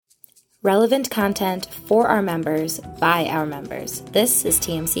Relevant content for our members, by our members. This is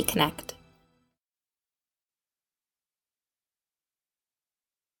TMC Connect.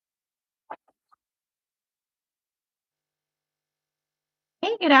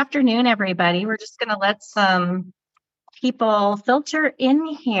 Hey, good afternoon, everybody. We're just going to let some people filter in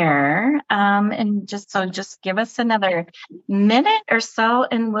here, and just give us another minute or so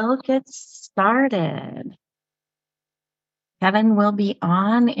and we'll get started. Kevin will be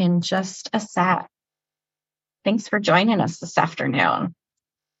on in just a sec. Thanks for joining us this afternoon.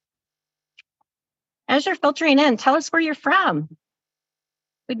 As you're filtering in, tell us where you're from.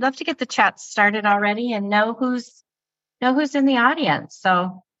 We'd love to get the chat started already and know who's in the audience.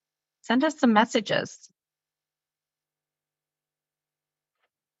 So send us some messages.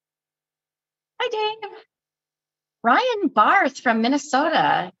 Hi, Dave. Ryan Barth from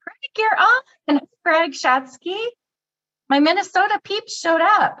Minnesota. Greg, you're on. And Greg Shatsky. My Minnesota peeps showed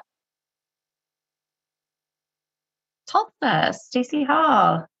up. Tulsa, Stacy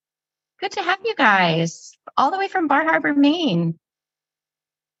Hall. Good to have you guys all the way from Bar Harbor, Maine,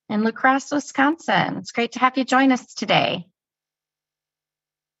 and La Crosse, Wisconsin. It's great to have you join us today.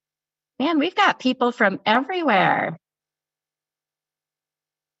 Man, we've got people from everywhere.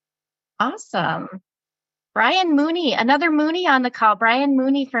 Awesome. Brian Mooney, another Mooney on the call. Brian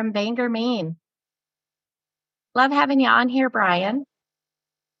Mooney from Bangor, Maine. Love having you on here, Brian.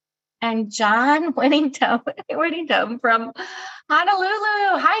 And John Whittington from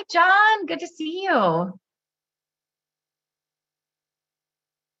Honolulu. Hi, John. Good to see you.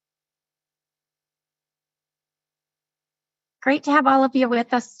 Great to have all of you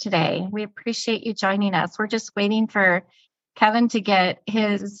with us today. We appreciate you joining us. We're just waiting for Kevin to get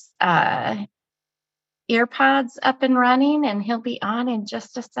his earpods up and running, and he'll be on in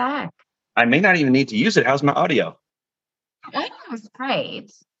just a sec. I may not even need to use it. How's my audio? That was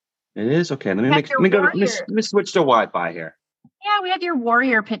great. It is? Okay. Let me switch to Wi-Fi here. Yeah, we have your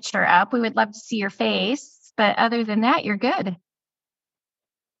warrior picture up. We would love to see your face. But other than that, you're good.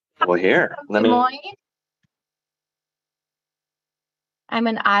 Well, here. I'm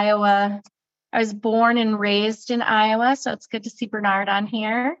in Iowa. I was born and raised in Iowa, so it's good to see Bernard on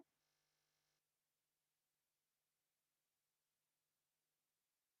here.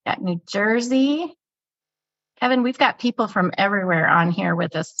 Got New Jersey. Kevin, we've got people from everywhere on here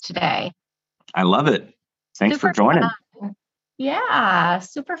with us today. I love it. Thanks for joining. Fun. Yeah,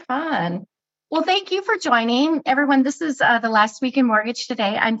 super fun. Well, thank you for joining, everyone. This is the Last Week in Mortgage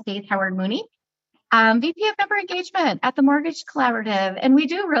today. I'm Faith Howard Mooney, VP of Member Engagement at the Mortgage Collaborative. And we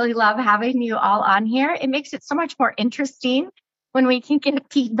do really love having you all on here. It makes it so much more interesting when we can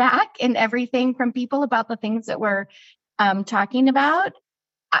get feedback and everything from people about the things that we're talking about.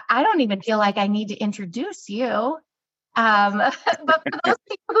 I don't even feel like I need to introduce you. But for those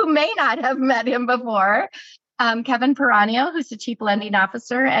people who may not have met him before, Kevin Peranio, who's the Chief Lending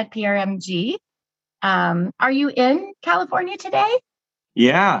Officer at PRMG. Are you in California today?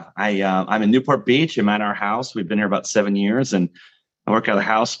 Yeah, I'm in Newport Beach. I'm at our house. We've been here about 7 years, and I work out of the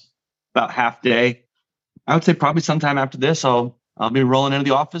house about half day. I would say probably sometime after this, I'll be rolling into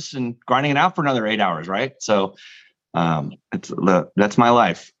the office and grinding it out for another 8 hours, right? So that's my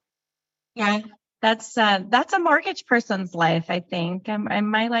life. Yeah, that's a mortgage person's life, I think.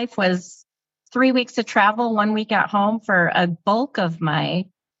 And my life was 3 weeks of travel, 1 week at home for a bulk of my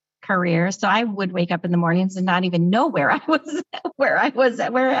career. So I would wake up in the mornings and not even know where I was. Where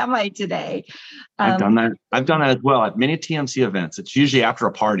am I today? I've done that. I've done that as well at many TMC events. It's usually after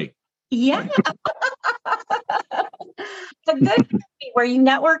a party. Yeah. The good where you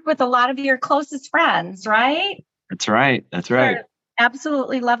network with a lot of your closest friends, right? That's right. They're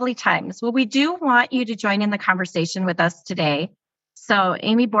absolutely lovely times. Well, we do want you to join in the conversation with us today. So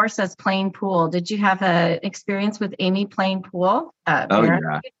Amy Bohr says playing pool. Did you have an experience with Amy playing pool?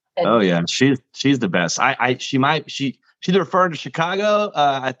 Oh yeah. She's the best. She's referring to Chicago.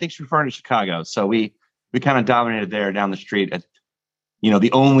 I think she's referring to Chicago. So we kind of dominated there down the street at,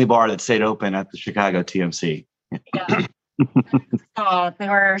 the only bar that stayed open at the Chicago TMC. Yeah. They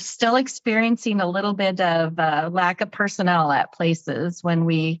were still experiencing a little bit of lack of personnel at places when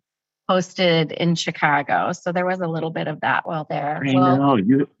we hosted in Chicago. So there was a little bit of that while there. I know.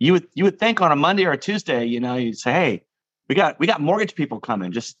 You would think on a Monday or a Tuesday, you'd say, hey, we got mortgage people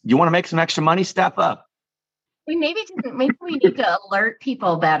coming. Just you want to make some extra money, step up. Maybe we need to alert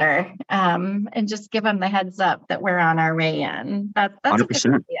people better and just give them the heads up that we're on our way in. That's 100%. A good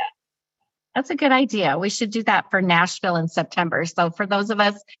idea. That's a good idea. We should do that for Nashville in September. So for those of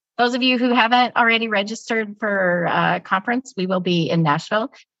you who haven't already registered for a conference, we will be in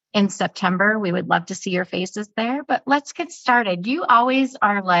Nashville in September. We would love to see your faces there, but let's get started. You always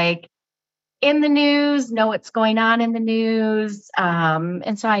are like in the news, know what's going on in the news.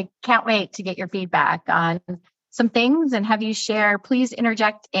 And so I can't wait to get your feedback on some things and have you share. Please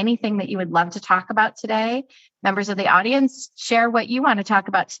interject anything that you would love to talk about today. Members of the audience, share what you want to talk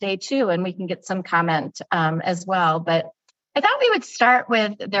about today too, and we can get some comment as well. But I thought we would start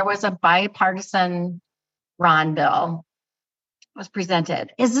with, there was a bipartisan Ron bill was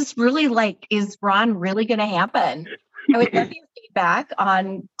presented. Is this really is Ron really going to happen? I would love your feedback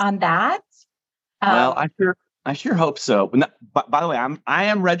on that. Well, I sure hope so. By the way, I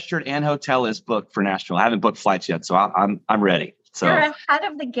am registered and hotel is booked for Nashville. I haven't booked flights yet, so I'm ready. So you're ahead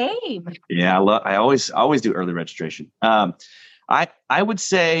of the game. Yeah, I always do early registration. I would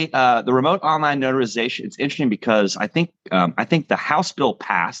say the remote online notarization. It's interesting because I think the House bill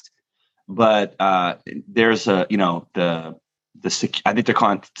passed, but there's I think they're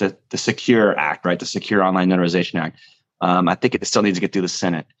calling it the Secure Act, right? The Secure Online Notarization Act. I think it still needs to get through the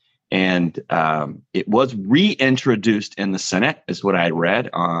Senate. And it was reintroduced in the Senate, is what I had read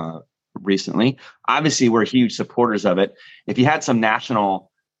recently. Obviously, we're huge supporters of it. If you had some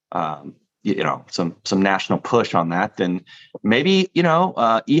national, some national push on that, then maybe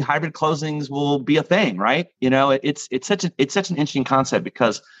e-hybrid closings will be a thing, right? It's such an interesting concept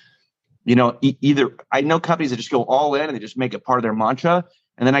because either I know companies that just go all in and they just make it part of their mantra,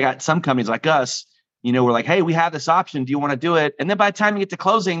 and then I got some companies like us. We're like, hey, we have this option. Do you want to do it? And then by the time you get to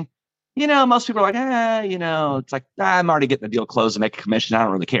closing, most people are like, it's like, I'm already getting the deal closed and make a commission. I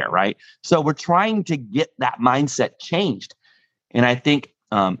don't really care, right? So we're trying to get that mindset changed. And I think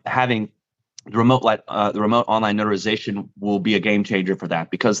having the remote online notarization will be a game changer for that,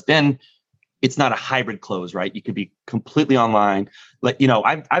 because then it's not a hybrid close, right? You could be completely online.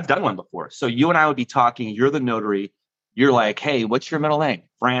 I've done one before. So you and I would be talking, you're the notary. You're like, hey, what's your middle name?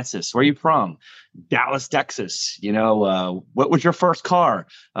 Francis. Where are you from? Dallas, Texas. What was your first car?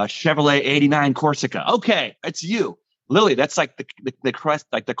 Chevrolet 89 Corsica. Okay, it's you. Lily, that's like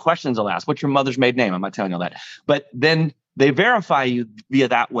the questions I'll ask. What's your mother's maiden name? I'm not telling you all that. But then they verify you via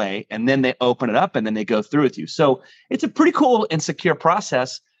that way, and then they open it up, and then they go through with you. So it's a pretty cool and secure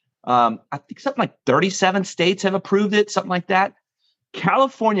process. I think something like 37 states have approved it, something like that.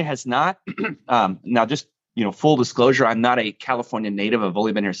 California has not. Now, just full disclosure, I'm not a California native. I've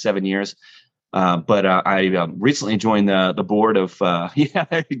only been here 7 years. But I recently joined the board of, there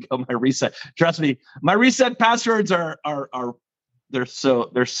you go, my reset. Trust me, my reset passwords are they're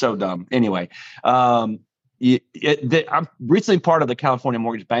so dumb. Anyway, I'm recently part of the California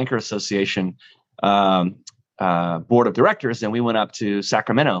Mortgage Banker Association board of directors, and we went up to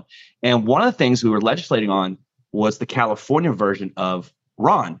Sacramento. And one of the things we were legislating on was the California version of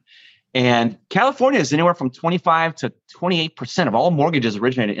RON. And California is anywhere from 25 to 28% of all mortgages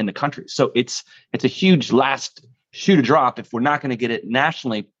originated in the country. So it's a huge last shoe to drop. If we're not going to get it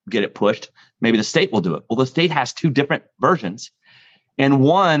nationally, get it pushed, maybe the state will do it. Well, the state has two different versions. And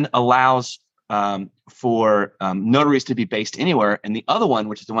one allows for notaries to be based anywhere. And the other one,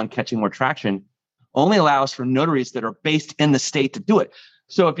 which is the one catching more traction, only allows for notaries that are based in the state to do it.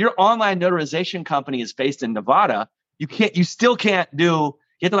 So if your online notarization company is based in Nevada, you still can't do.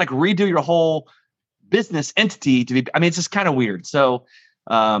 You have to redo your whole business entity to be. I mean, it's just kind of weird. So,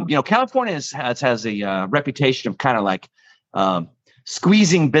 California has a reputation of kind of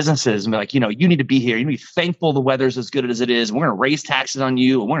squeezing businesses and be like, you need to be here. You need to be thankful the weather's as good as it is. We're going to raise taxes on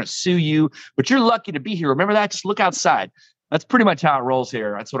you and we're going to sue you, but you're lucky to be here. Remember that? Just look outside. That's pretty much how it rolls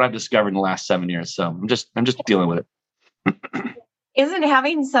here. That's what I've discovered in the last 7 years. So I'm just dealing with it. Isn't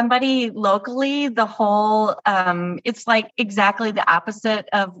having somebody locally the whole, it's like exactly the opposite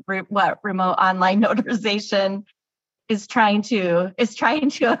of what remote online notarization is trying to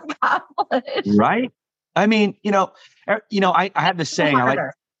accomplish. Right. I mean, I have this saying,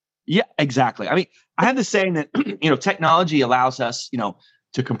 yeah, exactly. I mean, I have this saying that, technology allows us,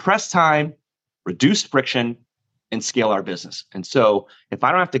 to compress time, reduce friction, and scale our business. And so if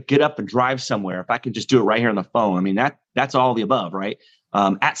I don't have to get up and drive somewhere, if I can just do it right here on the phone, I mean, that's all the above, right?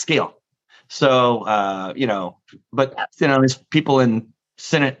 At scale. So, but, there's people in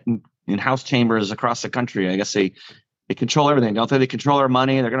Senate and House chambers across the country. I guess they control everything, don't they? They control our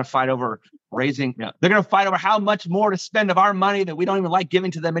money. They're going to fight over they're going to fight over how much more to spend of our money that we don't even like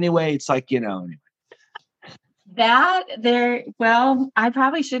giving to them anyway. It's like, anyway. I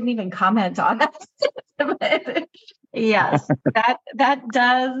probably shouldn't even comment on that. Yes,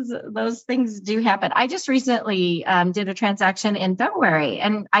 those things do happen. I just recently did a transaction in February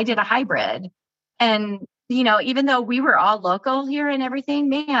and I did a hybrid. And, even though we were all local here and everything,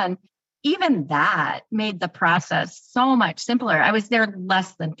 man, even that made the process so much simpler. I was there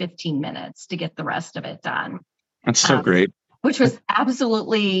less than 15 minutes to get the rest of it done. That's so great. which was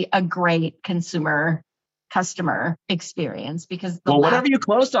absolutely a great customer experience because whatever you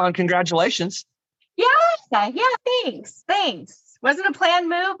closed on, congratulations. Yeah, thanks. Wasn't a planned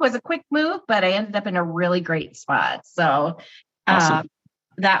move, was a quick move, but I ended up in a really great spot. So awesome.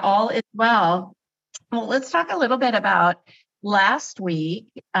 That all is well. Well, let's talk a little bit about last week.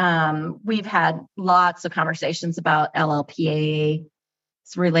 We've had lots of conversations about LLPA.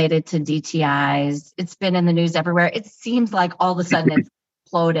 It's related to DTIs. It's been in the news everywhere. It seems like all of a sudden it's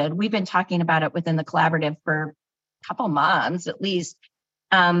exploded. We've been talking about it within the collaborative for a couple months at least.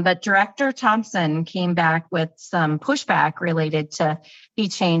 But Director Thompson came back with some pushback related to fee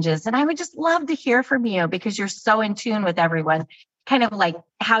changes. And I would just love to hear from you because you're so in tune with everyone, kind of like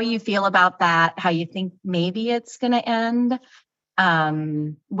how you feel about that, how you think maybe it's going to end.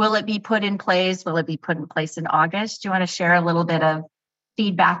 Will it be put in place? Will it be put in place in August? Do you want to share a little bit of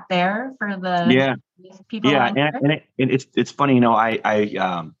feedback there for the people? Yeah, and it's funny,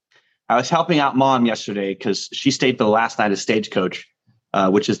 I was helping out Mom yesterday because she stayed for the last night of Stagecoach,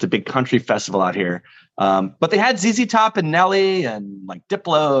 which is the big country festival out here. But they had ZZ Top and Nelly and like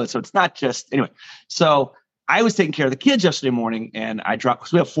Diplo, so it's not just anyway. So I was taking care of the kids yesterday morning, and I dropped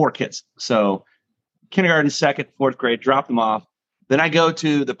because we have 4 kids, so kindergarten, 2nd, 4th grade, drop them off. Then I go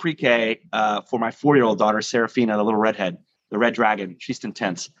to the pre-K for my 4-year-old daughter, Serafina, the little redhead, the red dragon. She's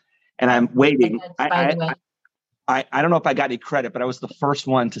intense. And I'm waiting. I don't know if I got any credit, but I was the first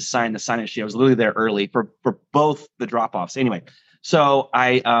one to sign the sign-in sheet. I was literally there early for both the drop-offs. Anyway, so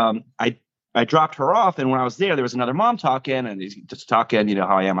I dropped her off, and when I was there was another mom talking, and just talking, you know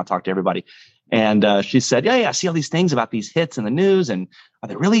how I am. I talk to everybody. And she said, yeah, I see all these things about these hits in the news, and are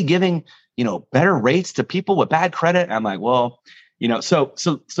they really giving, better rates to people with bad credit? And I'm like, well, so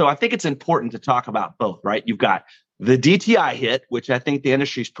I think it's important to talk about both, right? You've got the DTI hit, which I think the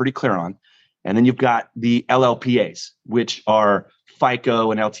industry is pretty clear on. And then you've got the LLPAs, which are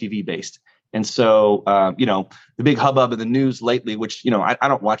FICO and LTV based. And so, the big hubbub in the news lately, which, I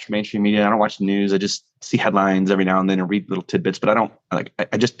don't watch mainstream media. I don't watch the news. I just see headlines every now and then and read little tidbits, but I don't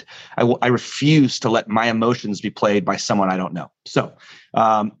I refuse to let my emotions be played by someone I don't know. So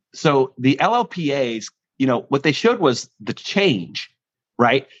the LLPAs, what they showed was the change,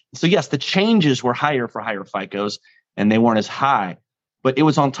 right? So yes, the changes were higher for higher FICOs and they weren't as high, but it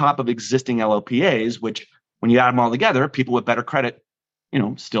was on top of existing LLPAs, which when you add them all together, people with better credit,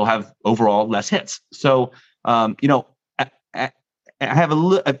 still have overall less hits. So, I have a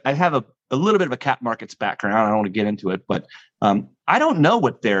little bit of a cap markets background. I don't want to get into it, but I don't know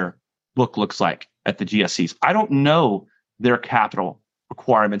what their book looks like at the GSEs. I don't know their capital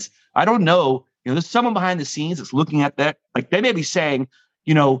requirements. I don't know, there's someone behind the scenes that's looking at that. Like they may be saying,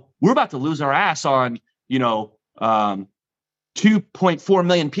 we're about to lose our ass on, 2.4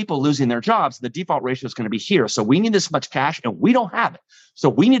 million people losing their jobs. The default ratio is going to be here. So we need this much cash and we don't have it. So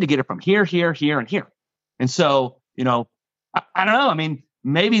we need to get it from here, here, here, and here. And so, I don't know. I mean,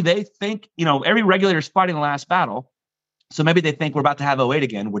 maybe they think, every regulator is fighting the last battle. So maybe they think we're about to have 08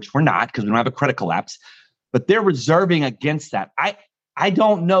 again, which we're not because we don't have a credit collapse, but they're reserving against that. I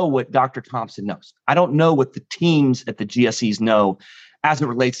don't know what Dr. Thompson knows. I don't know what the teams at the GSEs know as it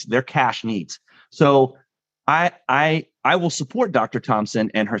relates to their cash needs. So I will support Dr.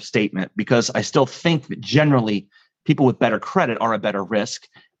 Thompson and her statement because I still think that generally people with better credit are a better risk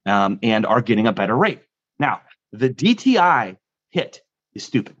and are getting a better rate. Now, the DTI hit is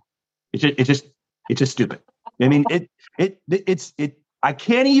stupid. It's just stupid. I mean, I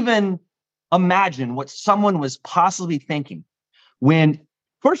can't even imagine what someone was possibly thinking when,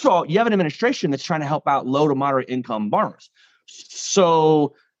 first of all, you have an administration that's trying to help out low to moderate income borrowers.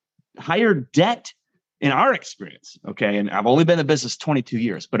 So higher debt in our experience, okay, and I've only been in business 22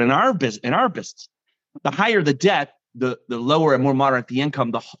 years, but in our business, the higher the debt, the lower and more moderate the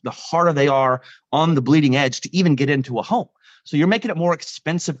income, the harder they are on the bleeding edge to even get into a home. So you're making it more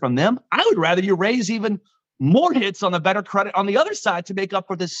expensive from them. I would rather you raise even more hits on the better credit on the other side to make up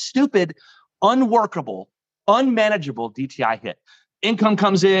for this stupid, unworkable, unmanageable DTI hit. Income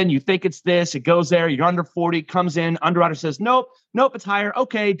comes in, you think it's this, it goes there, you're under 40, comes in, underwriter says, nope, it's higher.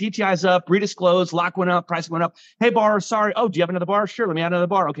 Okay, DTI's up, redisclose, lock went up, price went up. Hey, borrower, sorry. Oh, do you have another bar? Sure, let me add another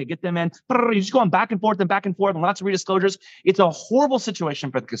bar. Okay, get them in. You're just going back and forth and lots of redisclosures. It's a horrible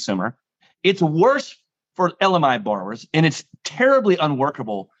situation for the consumer. It's worse for LMI borrowers, and it's terribly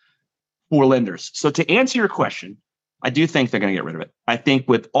unworkable for lenders. So to answer your question, I do think they're going to get rid of it. I think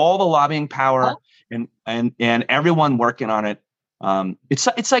with all the lobbying power and everyone working on it,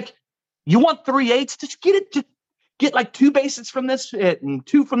 it's like you want 3/8, just get it, get like 2 bases from this hit and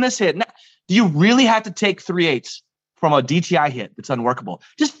 2 from this hit. Now, do you really have to take 3/8 from a DTI hit that's unworkable?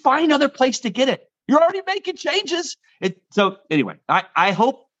 Just find another place to get it. You're already making changes. So anyway, I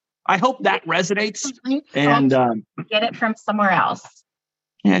hope that resonates. And get it from somewhere else.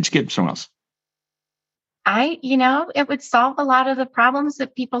 Yeah, just get it from somewhere else. It would solve a lot of the problems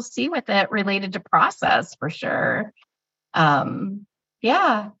that people see with it related to process for sure.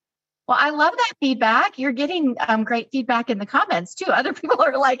 Yeah. Well, I love that feedback. You're getting great feedback in the comments too. Other people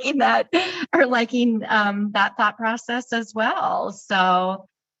are liking that thought process as well. So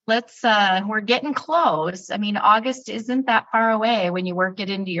we're getting close. I mean, August isn't that far away when you work it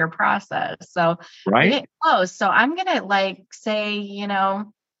into your process. So right. We're getting close. So I'm going to say,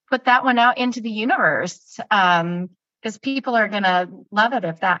 put that one out into the universe because people are going to love it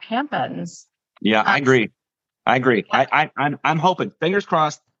if that happens. Yeah, I agree. I'm hoping, fingers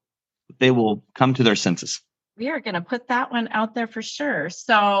crossed, they will come to their senses. We are going to put that one out there for sure.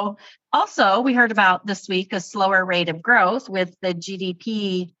 So also we heard about this week a slower rate of growth with the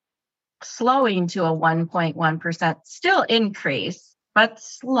GDP slowing to a 1.1%, still increase, but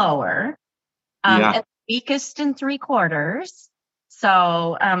slower. And weakest in 3 quarters.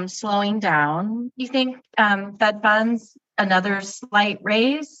 So slowing down. You think Fed funds, another slight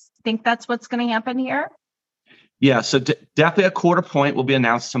raise? Think that's what's going to happen here? Yeah, so definitely a quarter point will be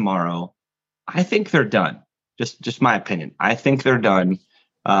announced tomorrow. I think they're done. Just my opinion. I think they're done.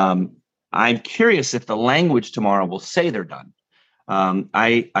 I'm curious if the language tomorrow will say they're done.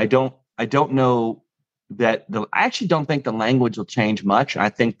 I don't know that I actually don't think the language will change much. I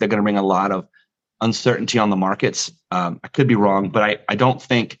think they're going to bring a lot of uncertainty on the markets. I could be wrong, but I don't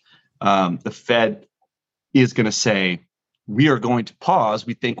think the Fed is going to say we are going to pause.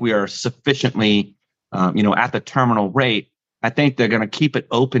 We think we are sufficiently, at the terminal rate. I think they're going to keep it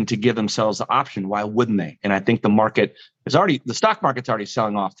open to give themselves the option. Why wouldn't they? And I think the stock market's already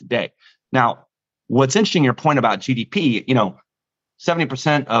selling off today. Now, what's interesting, your point about GDP,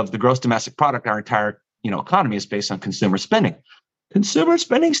 70% of the gross domestic product, our entire, economy is based on consumer spending. Consumer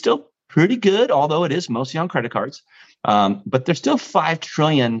spending still pretty good, although it is mostly on credit cards. But there's still $5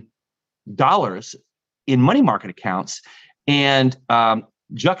 trillion in money market accounts, and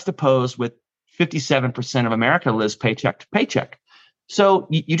juxtaposed with 57% of America lives paycheck to paycheck. So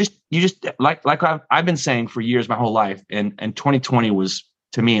you just like I've been saying for years, my whole life, and 2020 was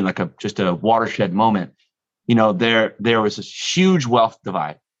to me like just a watershed moment. There was this huge wealth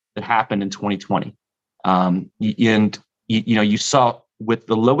divide that happened in 2020, and you saw with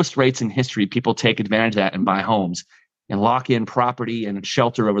the lowest rates in history, people take advantage of that and buy homes and lock in property and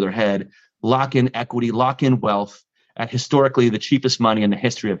shelter over their head, lock in equity, lock in wealth at historically the cheapest money in the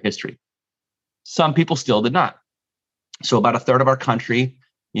history of history. Some people still did not. So about a third of our country,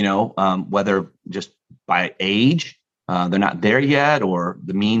 whether just by age, they're not there yet, or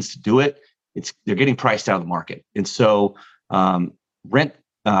the means to do it, they're getting priced out of the market. And so rent,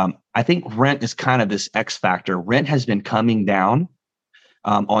 I think rent is kind of this X factor. Rent has been coming down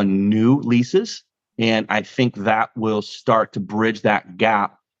on new leases. And I think that will start to bridge that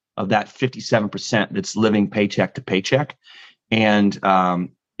gap of that 57% that's living paycheck to paycheck. And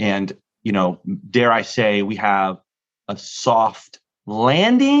dare I say, we have a soft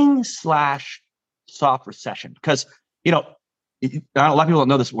landing / soft recession. Because, a lot of people don't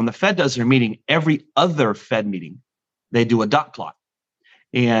know this. When the Fed does their meeting, every other Fed meeting, they do a dot plot.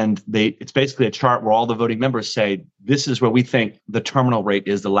 And it's basically a chart where all the voting members say, this is where we think the terminal rate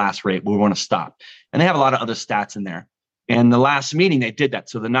is the last rate we want to stop. And they have a lot of other stats in there. And the last meeting, they did that.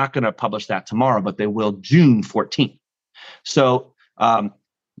 So they're not going to publish that tomorrow, but they will June 14th. So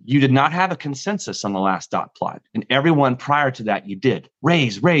you did not have a consensus on the last dot plot. And everyone prior to that, you did.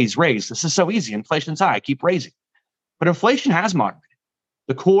 Raise. This is so easy. Inflation's high. Keep raising. But inflation has moderated.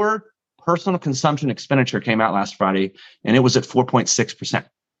 The core personal consumption expenditure came out last Friday, and it was at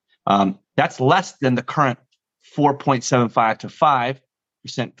 4.6%. That's less than the current 4.75 to 5%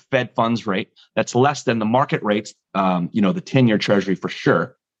 Fed funds rate. That's less than the market rates, the 10-year Treasury for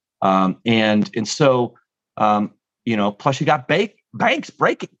sure. So, plus you got banks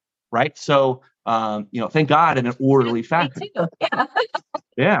breaking, right? So, thank God in an orderly fashion. Yeah.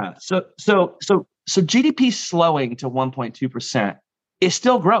 Yeah. So GDP slowing to 1.2% is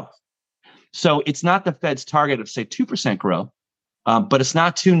still growth. So it's not the Fed's target of, say, 2% growth, but it's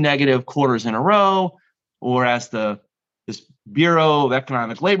not 2 negative quarters in a row, or as this Bureau of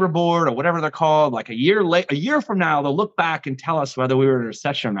Economic Labor Board or whatever they're called, like a year from now, they'll look back and tell us whether we were in a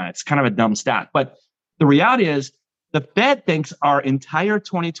recession or not. It's kind of a dumb stat. But the reality is the Fed thinks our entire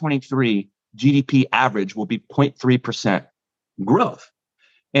 2023 GDP average will be 0.3% growth.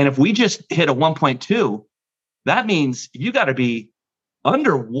 And if we just hit a 1.2, that means you got to be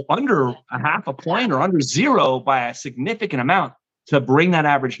under a half a point or under zero by a significant amount to bring that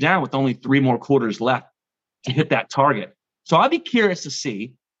average down with only 3 more quarters left to hit that target. So I'll be curious to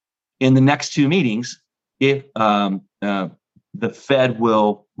see in the next 2 meetings if the Fed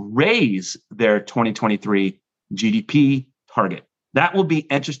will raise their 2023 GDP target. That will be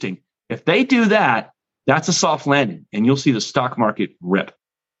interesting. If they do that, that's a soft landing, and you'll see the stock market rip.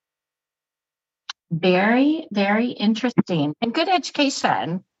 Very, very interesting and good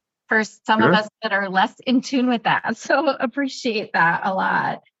education for some of us that are less in tune with that. So appreciate that a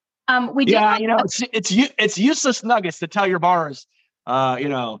lot. It's useless nuggets to tell your borrowers. I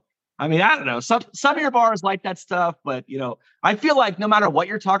don't know. Some of your borrowers like that stuff, but I feel like no matter what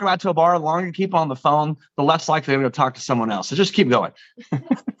you're talking about to a borrower, the longer you keep on the phone, the less likely they're going to talk to someone else. So just keep going.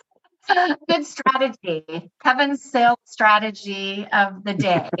 Good strategy. Kevin's sales strategy of the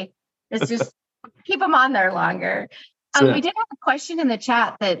day is just keep them on there longer. We did have a question in the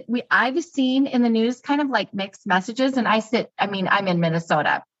chat that I've seen in the news, kind of like mixed messages. And I'm in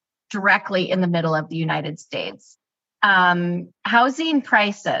Minnesota, directly in the middle of the United States. Housing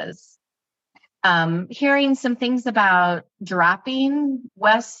prices, hearing some things about dropping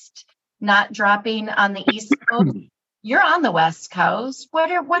west, not dropping on the East Coast. You're on the West Coast.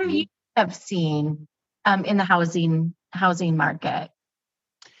 What are you have seen in the housing market?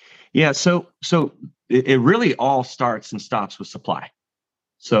 Yeah, so it really all starts and stops with supply.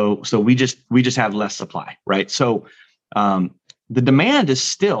 So we just have less supply, right? So the demand is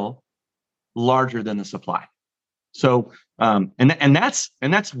still larger than the supply. So and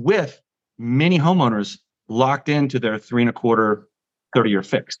that's with many homeowners locked into their 3.25 30-year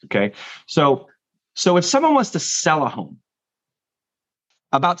fixed. Okay, so if someone wants to sell a home,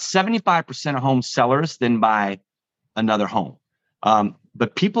 about 75% of home sellers then buy another home.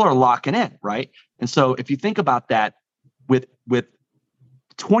 But people are locking in, right? And so if you think about that, with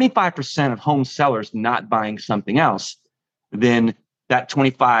 25% of home sellers not buying something else, then that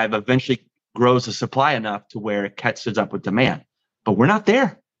 25 eventually grows the supply enough to where it catches up with demand. But we're not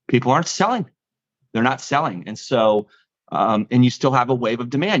there. People aren't selling. They're not selling. And so, and you still have a wave of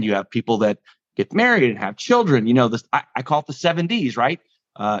demand. You have people that get married and have children. I call it the 7 Ds, right?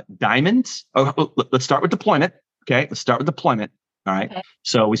 Diamonds. Let's start with deployment. Okay. Let's start with deployment. All right. Okay.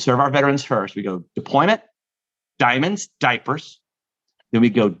 So we serve our veterans first. We go deployment, diamonds, diapers. Then we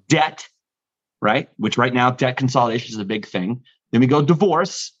go debt, right? Which right now debt consolidation is a big thing. Then we go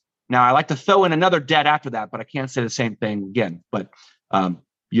divorce. Now I like to throw in another debt after that, but I can't say the same thing again. But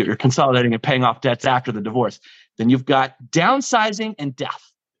you're consolidating and paying off debts after the divorce. Then you've got downsizing and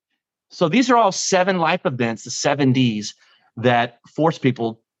death. So these are all 7 life events, the 7 Ds that force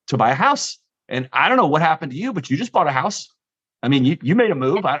people to buy a house. And I don't know what happened to you, but you just bought a house. I mean, you made a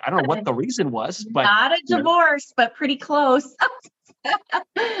move. I don't know what the reason was, but not a divorce, but pretty close.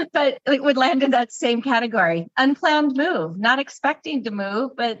 But it would land in that same category. Unplanned move, not expecting to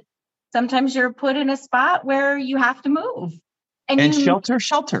move, but sometimes you're put in a spot where you have to move. And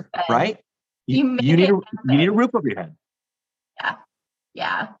shelter, right? You need a roof over your head.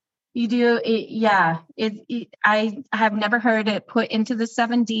 Yeah. You do. I have never heard it put into the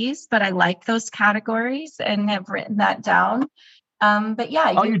 7 Ds, but I like those categories and have written that down. But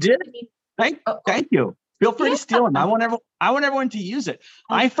yeah. Oh, you did? Thank you. Feel free to steal them. I want everyone to use it.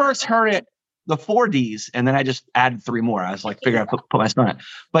 I first heard it, the 4 Ds, and then I just added 3 more. I was like, figure out put my spin on it.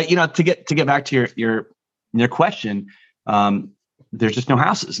 But to get back to your question, there's just no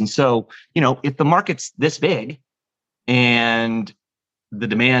houses, and so if the market's this big and the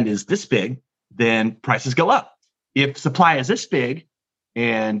demand is this big, then prices go up. If supply is this big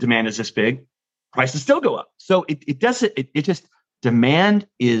and demand is this big, prices still go up. So it just demand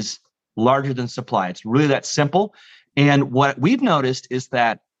is larger than supply. It's really that simple. And what we've noticed is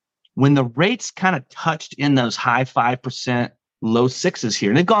that when the rates kind of touched in those high 5%, low 6s here,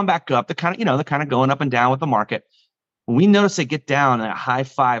 and they've gone back up, they're kind of going up and down with the market. When we notice they get down in that high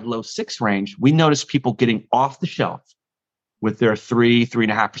 5, low 6 range, we notice people getting off the shelf with their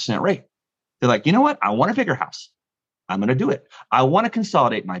 3.5% rate. They're like, you know what? I want a bigger house. I'm going to do it. I want to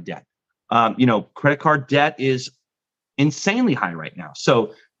consolidate my debt. Credit card debt is insanely high right now.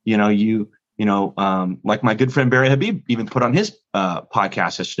 So, like my good friend Barry Habib even put on his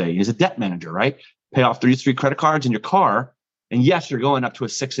podcast yesterday. He's a debt manager, right? Pay off 3 credit cards in your car. And yes, you're going up to a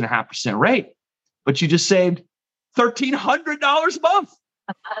 6.5% rate, but you just saved $1,300 a month.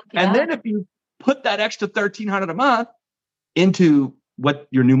 Yeah. And then if you put that extra $1,300 a month into what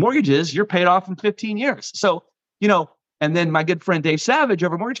your new mortgage is, you're paid off in 15 years. So, and then my good friend Dave Savage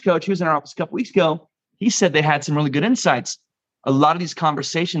over Mortgage Coach, he was in our office a couple weeks ago. He said they had some really good insights. A lot of these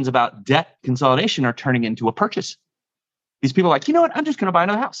conversations about debt consolidation are turning into a purchase. These people are like, you know what? I'm just going to buy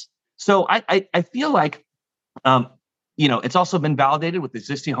another house. So I feel like, it's also been validated with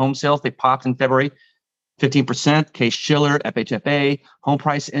existing home sales. They popped in February, 15%, Case-Shiller, FHFA, home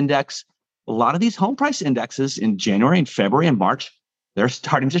price index. A lot of these home price indexes in January and February and March, they're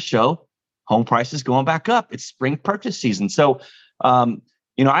starting to show home prices going back up. It's spring purchase season. So,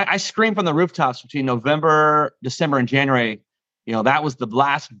 I screamed from the rooftops between November, December, and January. That was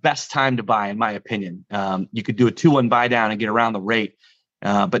the best time to buy, in my opinion. You could do a 2-1 buy down and get around the rate.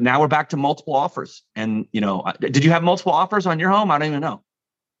 But now we're back to multiple offers. And, did you have multiple offers on your home? I don't even know.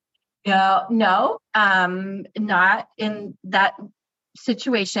 No, not in that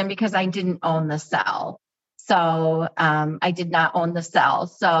situation because I didn't own the cell. So I did not own the cell.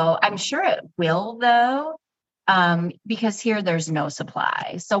 So I'm sure it will, though, because here there's no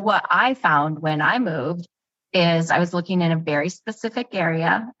supply. So what I found when I moved is I was looking in a very specific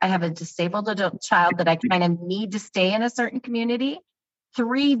area. I have a disabled adult child that I kind of need to stay in a certain community,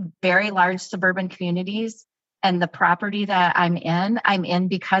 3 very large suburban communities. And the property that I'm in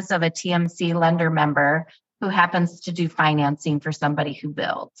because of a TMC lender member who happens to do financing for somebody who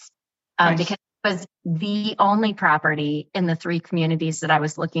builds. Nice. Because it was the only property in the 3 communities that I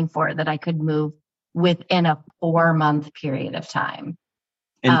was looking for that I could move within a 4-month period of time.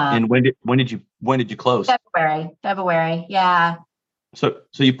 And when did you close? February. Yeah. So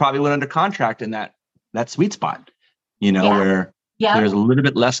you probably went under contract in that sweet spot, where there's a little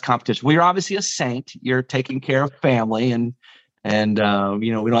bit less competition. Well, you're obviously a saint. You're taking care of family and we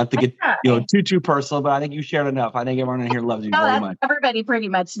don't have to get, too personal, but I think you shared enough. I think everyone in here loves you very much. Everybody pretty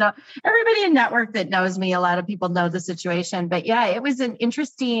much know. Everybody in network that knows me, a lot of people know the situation, but yeah, it was an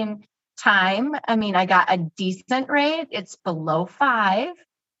interesting time. I mean, I got a decent rate. It's below 5.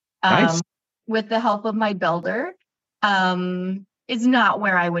 Nice. With the help of my builder. It's not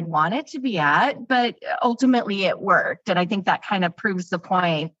where I would want it to be at, but ultimately it worked. And I think that kind of proves the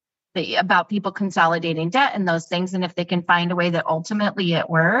point about people consolidating debt and those things. And if they can find a way that ultimately it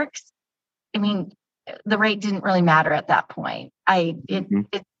works, I mean, the rate didn't really matter at that point. It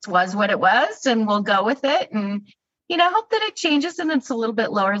was what it was, and we'll go with it. And, hope that it changes and it's a little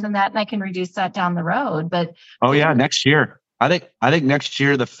bit lower than that and I can reduce that down the road. But next year. I think next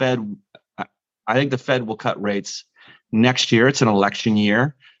year the Fed will cut rates. Next year, it's an election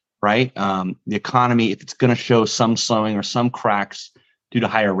year, right? The economy, if it's going to show some slowing or some cracks due to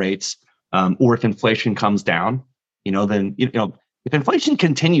higher rates, or if inflation comes down, then if inflation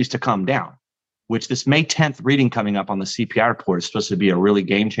continues to come down, which this May 10th reading coming up on the CPI report is supposed to be a really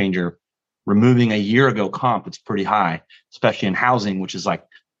game changer, removing a year ago comp, it's pretty high, especially in housing, which is like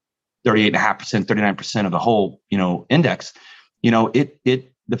 38.5%, 39% of the whole, index.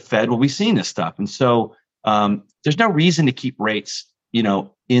 The Fed will be seeing this stuff. And so there's no reason to keep rates,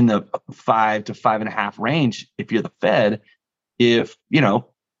 in the 5 to 5.5 range if you're the Fed, if,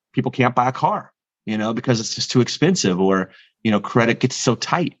 people can't buy a car, because it's just too expensive or, credit gets so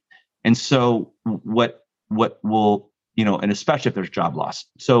tight. And so what will, and especially if there's job loss.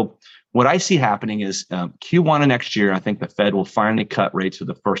 So what I see happening is Q1 of next year, I think the Fed will finally cut rates for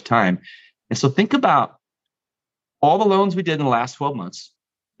the first time. And so think about all the loans we did in the last 12 months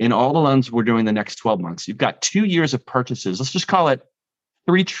and all the loans we're doing the next 12 months. You've got 2 years of purchases. Let's just call it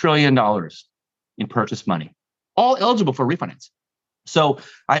 $3 trillion in purchase money, all eligible for refinance. So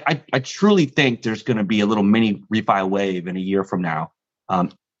I truly think there's going to be a little mini refi wave in a year from now,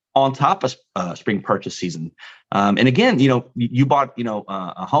 on top of spring purchase season. And again, you bought,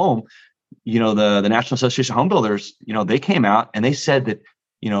 a home, the National Association of Home Builders, they came out and they said that,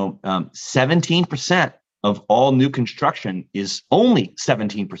 17% of all new construction is only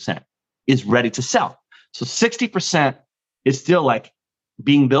 17% is ready to sell. So 60% is still like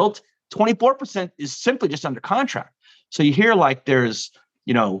being built. 24% is simply just under contract. So you hear like there's,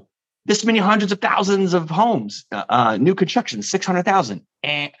 this many hundreds of thousands of homes, new construction, 600,000.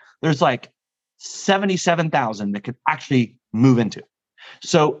 And there's like 77,000 that could actually move into.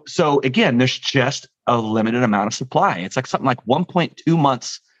 So again, there's just a limited amount of supply. It's like something like 1.2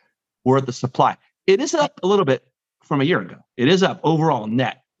 months worth of supply. It is up a little bit from a year ago. It is up overall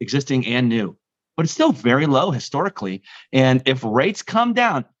net, existing and new, but it's still very low historically. And if rates come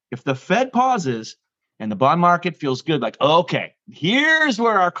down, if the Fed pauses and the bond market feels good, like, okay, here's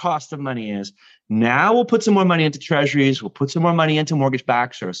where our cost of money is. Now we'll put some more money into treasuries. We'll put some more money into mortgage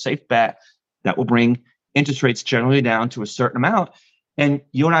backs or a safe bet that will bring interest rates generally down to a certain amount. And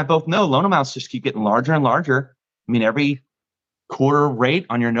you and I both know loan amounts just keep getting larger and larger. I mean, every quarter rate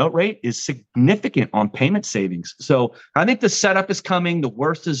on your note rate is significant on payment savings. So I think the setup is coming. The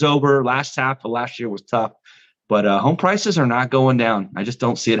worst is over. Last half of last year was tough, but home prices are not going down. I just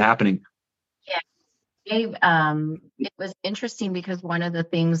don't see it happening. Yeah. It was interesting because one of the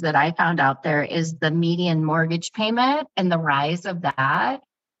things that I found out there is the median mortgage payment and the rise of that.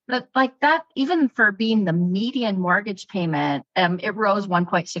 But like that, even for being the median mortgage payment, it rose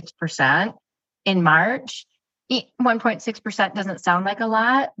 1.6% in March. 1.6% doesn't sound like a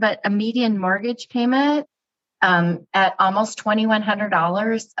lot, but a median mortgage payment at almost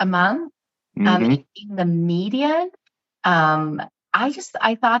 $2,100 a month, being the median. I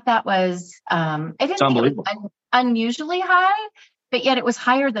thought that was, I didn't think it was unusually high, but yet it was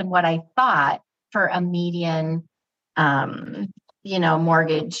higher than what I thought for a median, mortgage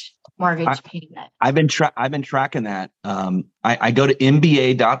payment. I've been tracking that. I go to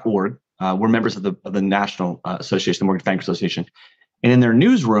MBA.org. We're members of the National Association, the Mortgage Bankers Association. And in their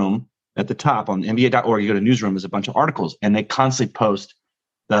newsroom at the top on MBA.org, you go to newsroom, there's a bunch of articles, and they constantly post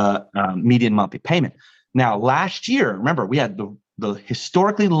the median monthly payment. Now, last year, remember, we had the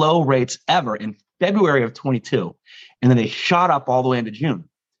historically low rates ever in February of 22, and then they shot up all the way into June.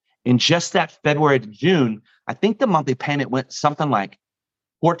 In just that February to June, I think the monthly payment went something like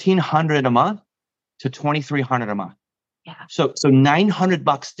 $1,400 a month to $2,300 a month. Yeah. So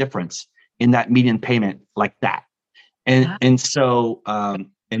 $900 difference in that median payment like that. And so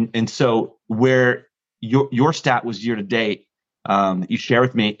where your stat was year to date, you share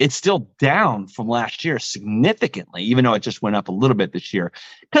with me, it's still down from last year significantly, even though it just went up a little bit this year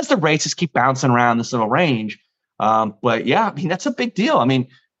because the rates just keep bouncing around this little range. But yeah, I mean, that's a big deal. I mean,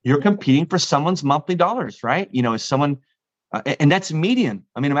 you're competing for someone's monthly dollars, right? Is someone, and that's median.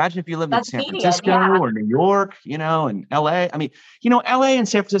 I mean, imagine if you lived in San Francisco or New York, and LA. I mean, LA and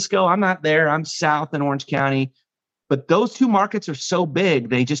San Francisco, I'm not there. I'm south in Orange County. But those two markets are so big,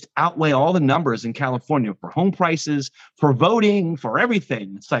 they just outweigh all the numbers in California for home prices, for voting, for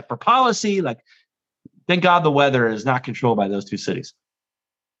everything. It's like for policy, like, thank God the weather is not controlled by those two cities.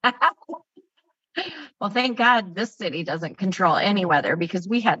 Well, thank God this city doesn't control any weather because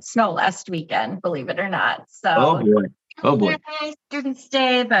we had snow last weekend, believe it or not. So, oh boy. Students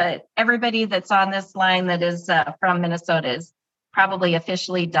stay, but everybody that's on this line that is from Minnesota is probably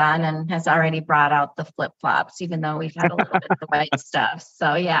officially done and has already brought out the flip-flops, even though we've had a little bit of the white stuff.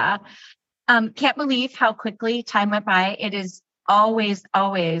 So yeah, can't believe how quickly time went by. It is always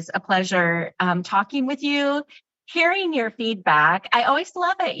a pleasure talking with you, hearing your feedback. I always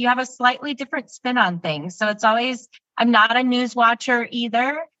love it. You have a slightly different spin on things. So it's always, I'm not a news watcher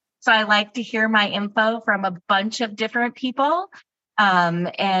either. So I like to hear my info from a bunch of different people.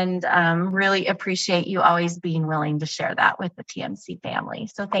 And really appreciate you always being willing to share that with the TMC family.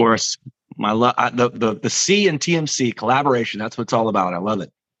 So thank you. Of course, the C and TMC collaboration, that's what it's all about. I love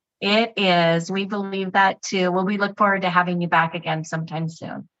it. It is. We believe that too. Well, we look forward to having you back again sometime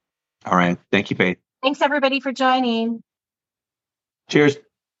soon. All right. Thank you, Faith. Thanks everybody for joining. Cheers.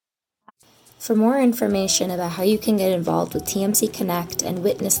 For more information about how you can get involved with TMC Connect and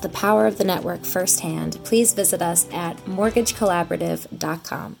witness the power of the network firsthand, please visit us at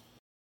mortgagecollaborative.com.